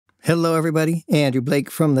Hello, everybody. Andrew Blake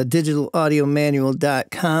from the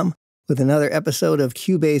digitalaudiomanual.com with another episode of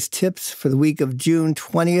Cubase tips for the week of June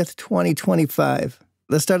 20th, 2025.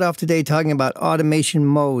 Let's start off today talking about automation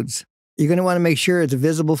modes. You're going to want to make sure it's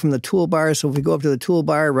visible from the toolbar. So if we go up to the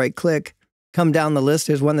toolbar, right-click, come down the list.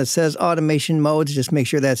 There's one that says automation modes. Just make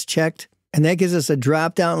sure that's checked. And that gives us a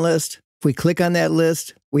drop-down list. If we click on that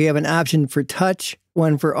list, we have an option for touch,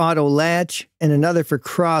 one for auto latch, and another for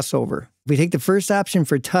crossover. If we take the first option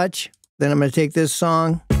for touch, then I'm going to take this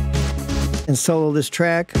song and solo this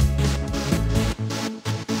track.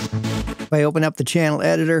 If I open up the channel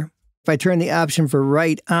editor, if I turn the option for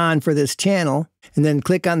right on for this channel, and then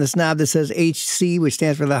click on this knob that says HC, which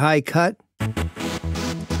stands for the high cut,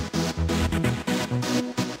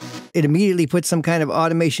 it immediately puts some kind of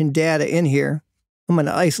automation data in here. I'm going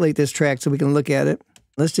to isolate this track so we can look at it.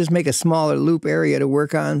 Let's just make a smaller loop area to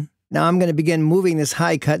work on. Now I'm going to begin moving this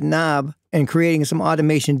high cut knob and creating some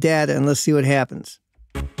automation data, and let's see what happens.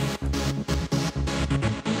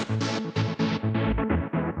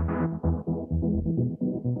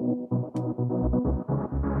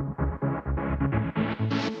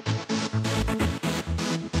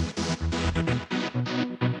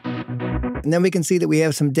 And then we can see that we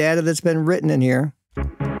have some data that's been written in here.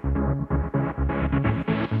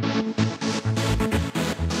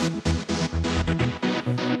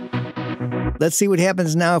 Let's see what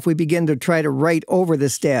happens now if we begin to try to write over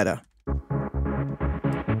this data. You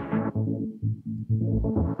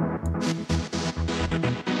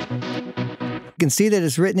can see that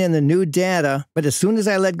it's written in the new data, but as soon as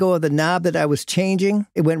I let go of the knob that I was changing,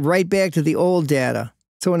 it went right back to the old data.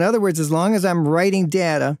 So in other words, as long as I'm writing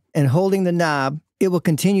data and holding the knob, it will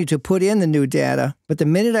continue to put in the new data. But the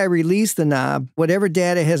minute I release the knob, whatever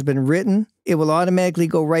data has been written, it will automatically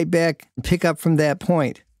go right back and pick up from that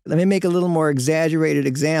point. Let me make a little more exaggerated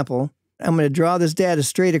example. I'm going to draw this data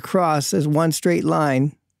straight across as one straight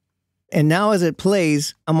line. And now as it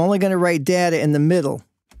plays, I'm only going to write data in the middle.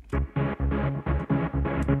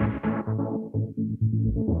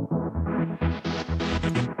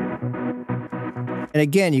 And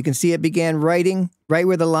again, you can see it began writing right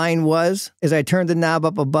where the line was. As I turned the knob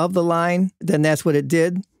up above the line, then that's what it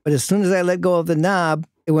did. But as soon as I let go of the knob,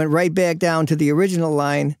 it went right back down to the original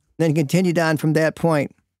line, then continued on from that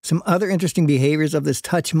point. Some other interesting behaviors of this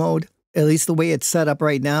touch mode, at least the way it's set up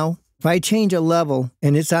right now. If I change a level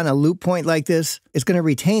and it's on a loop point like this, it's going to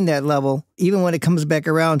retain that level even when it comes back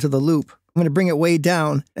around to the loop. I'm going to bring it way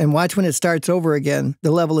down and watch when it starts over again, the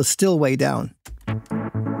level is still way down.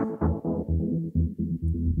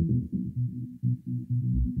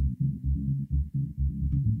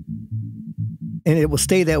 And it will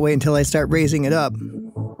stay that way until I start raising it up.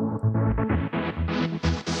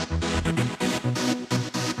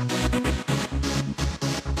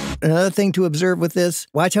 Another thing to observe with this,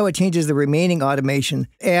 watch how it changes the remaining automation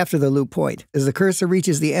after the loop point. As the cursor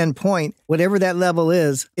reaches the end point, whatever that level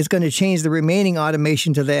is, it's going to change the remaining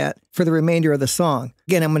automation to that for the remainder of the song.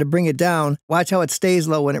 Again, I'm going to bring it down. Watch how it stays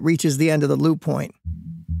low when it reaches the end of the loop point.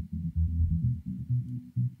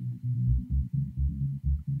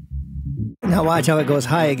 Now watch how it goes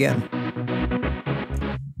high again.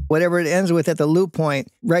 Whatever it ends with at the loop point,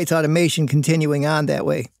 writes automation continuing on that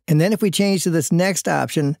way. And then if we change to this next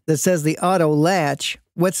option that says the auto latch,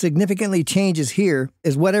 what significantly changes here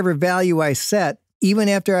is whatever value I set, even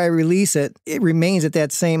after I release it, it remains at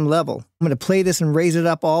that same level. I'm going to play this and raise it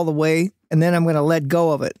up all the way, and then I'm going to let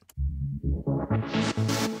go of it.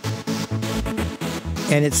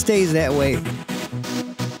 And it stays that way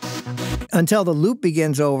until the loop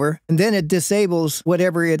begins over, and then it disables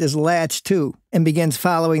whatever it is latched to and begins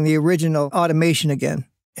following the original automation again.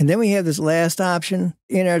 And then we have this last option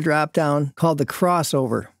in our dropdown called the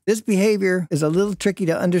crossover. This behavior is a little tricky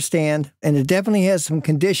to understand, and it definitely has some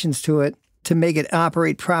conditions to it to make it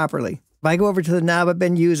operate properly. If I go over to the knob I've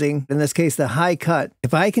been using, in this case the high cut,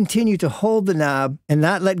 if I continue to hold the knob and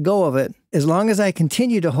not let go of it, as long as I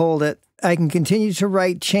continue to hold it, I can continue to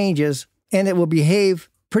write changes, and it will behave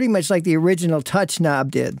pretty much like the original touch knob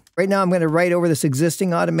did. Right now I'm going to write over this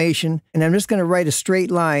existing automation, and I'm just going to write a straight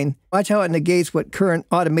line. Watch how it negates what current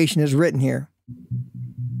automation is written here.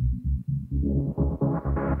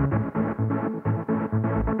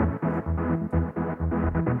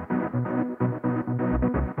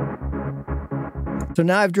 So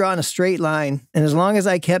now I've drawn a straight line, and as long as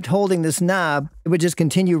I kept holding this knob, it would just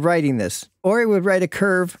continue writing this. Or it would write a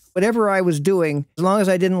curve, whatever I was doing, as long as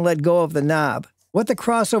I didn't let go of the knob. What the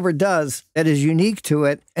crossover does that is unique to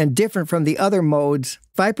it and different from the other modes,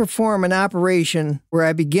 if I perform an operation where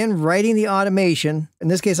I begin writing the automation, in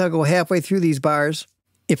this case I'll go halfway through these bars,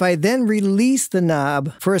 If I then release the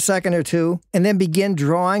knob for a second or two and then begin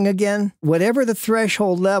drawing again, whatever the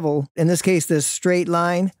threshold level, in this case this straight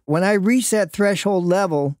line, when I reach that threshold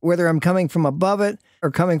level, whether I'm coming from above it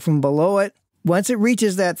or coming from below it, once it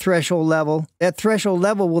reaches that threshold level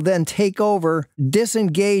will then take over,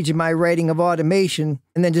 disengage my writing of automation,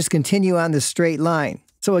 and then just continue on this straight line.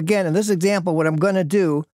 So again, in this example, what I'm going to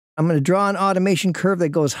do, I'm going to draw an automation curve that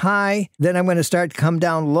goes high, then I'm going to start to come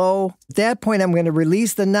down low. At that point, I'm going to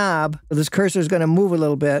release the knob. This cursor is going to move a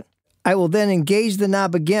little bit. I will then engage the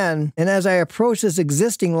knob again, and as I approach this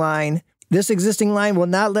existing line will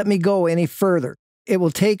not let me go any further. It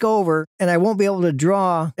will take over, and I won't be able to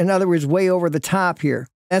draw, in other words, way over the top here.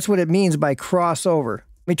 That's what it means by crossover.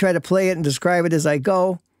 Let me try to play it and describe it as I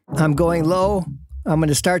go. I'm going low. I'm going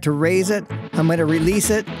to start to raise it. I'm going to release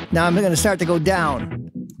it. Now I'm going to start to go down.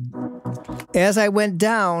 As I went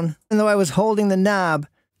down, even though I was holding the knob,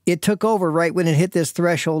 it took over right when it hit this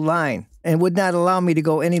threshold line and would not allow me to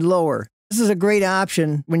go any lower. This is a great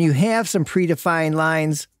option when you have some predefined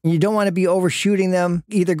lines and you don't want to be overshooting them,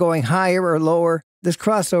 either going higher or lower. This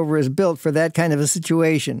crossover is built for that kind of a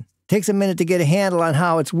situation. It takes a minute to get a handle on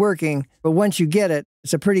how it's working, but once you get it,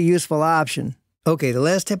 it's a pretty useful option. Okay, the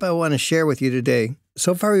last tip I want to share with you today.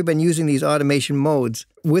 So far we've been using these automation modes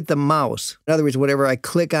with the mouse. In other words, whatever I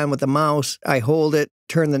click on with the mouse, I hold it,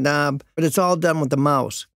 turn the knob, but it's all done with the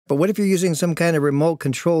mouse. But what if you're using some kind of remote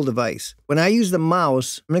control device? When I use the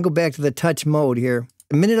mouse, I'm going to go back to the touch mode here.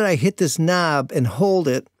 The minute I hit this knob and hold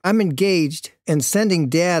it, I'm engaged and sending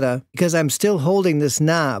data because I'm still holding this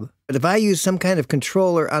knob. But if I use some kind of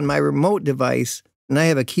controller on my remote device, and I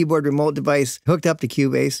have a keyboard remote device hooked up to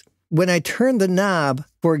Cubase, when I turn the knob,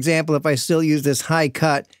 for example, if I still use this high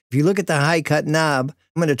cut, if you look at the high cut knob,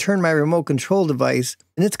 I'm going to turn my remote control device,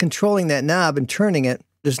 and it's controlling that knob and turning it.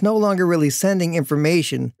 It's no longer really sending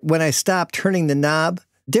information. When I stop turning the knob,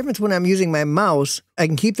 difference when I'm using my mouse, I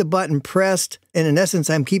can keep the button pressed, and in essence,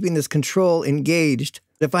 I'm keeping this control engaged.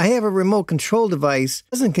 If I have a remote control device,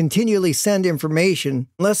 it doesn't continually send information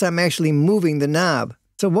unless I'm actually moving the knob.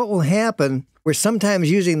 So what will happen, we're sometimes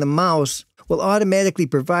using the mouse, will automatically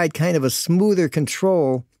provide kind of a smoother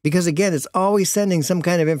control because, again, it's always sending some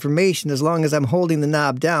kind of information as long as I'm holding the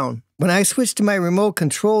knob down. When I switch to my remote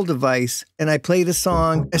control device and I play the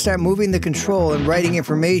song, I start moving the control and writing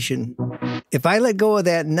information. If I let go of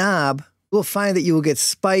that knob, you'll find that you will get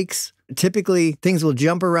spikes. Typically, things will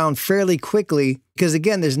jump around fairly quickly because,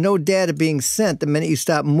 again, there's no data being sent the minute you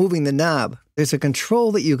stop moving the knob. There's a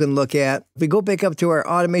control that you can look at. If we go back up to our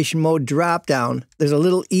automation mode drop-down, there's a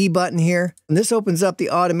little E button here, and this opens up the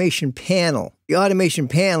automation panel. The automation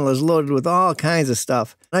panel is loaded with all kinds of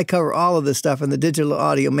stuff, and I cover all of this stuff in the digital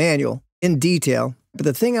audio manual in detail. But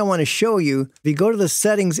the thing I want to show you, if you go to the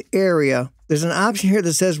settings area, there's an option here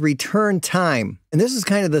that says return time, and this is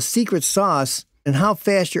kind of the secret sauce and how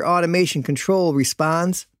fast your automation control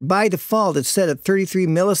responds. By default, it's set at 33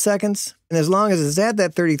 milliseconds. And as long as it's at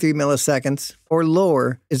that 33 milliseconds or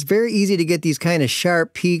lower, it's very easy to get these kind of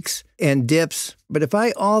sharp peaks and dips. But if I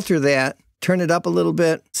alter that, turn it up a little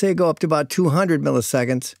bit, say go up to about 200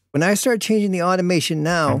 milliseconds, when I start changing the automation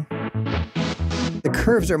now, the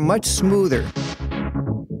curves are much smoother.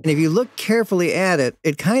 And if you look carefully at it,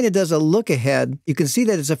 it kind of does a look ahead. You can see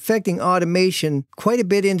that it's affecting automation quite a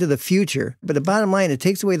bit into the future. But the bottom line, it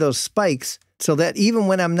takes away those spikes so that even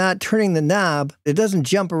when I'm not turning the knob, it doesn't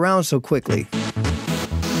jump around so quickly.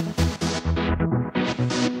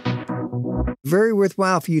 Very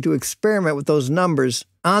worthwhile for you to experiment with those numbers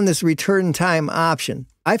on this return time option.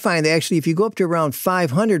 I find actually if you go up to around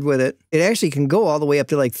 500 with it, it actually can go all the way up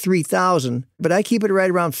to like 3,000, but I keep it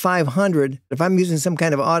right around 500 if I'm using some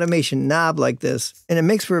kind of automation knob like this, and it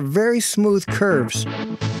makes for very smooth curves.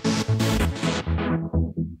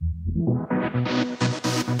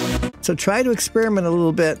 So try to experiment a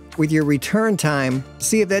little bit with your return time,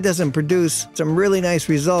 see if that doesn't produce some really nice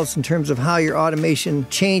results in terms of how your automation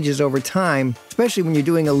changes over time, especially when you're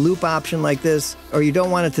doing a loop option like this, or you don't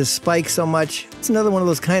want it to spike so much. It's another one of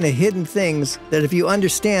those kind of hidden things that if you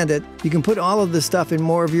understand it, you can put all of this stuff in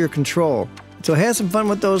more of your control. So have some fun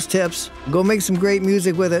with those tips, go make some great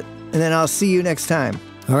music with it, and then I'll see you next time.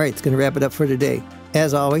 All right, it's going to wrap it up for today.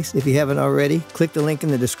 As always, if you haven't already, click the link in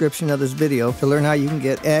the description of this video to learn how you can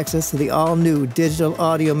get access to the all-new Digital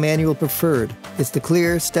Audio Manual Preferred. It's the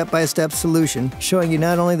clear, step-by-step solution showing you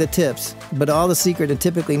not only the tips, but all the secret and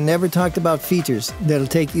typically never talked about features that'll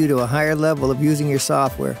take you to a higher level of using your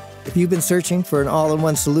software. If you've been searching for an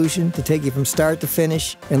all-in-one solution to take you from start to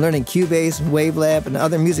finish and learning Cubase and Wavelab and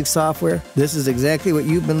other music software, this is exactly what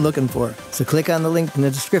you've been looking for. So click on the link in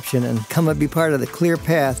the description and come and be part of the clear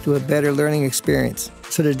path to a better learning experience.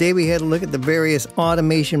 So today we had a look at the various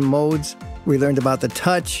automation modes. We learned about the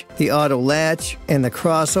touch, the auto latch, and the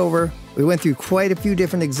crossover. We went through quite a few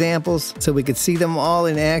different examples so we could see them all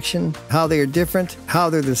in action, how they are different, how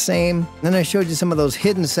they're the same. Then I showed you some of those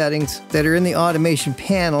hidden settings that are in the automation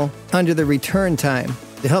panel under the return time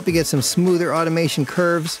to help you get some smoother automation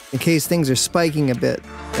curves in case things are spiking a bit.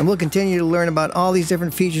 And we'll continue to learn about all these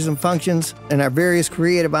different features and functions and our various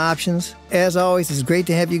creative options. As always, it's great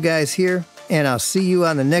to have you guys here, and I'll see you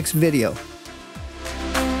on the next video.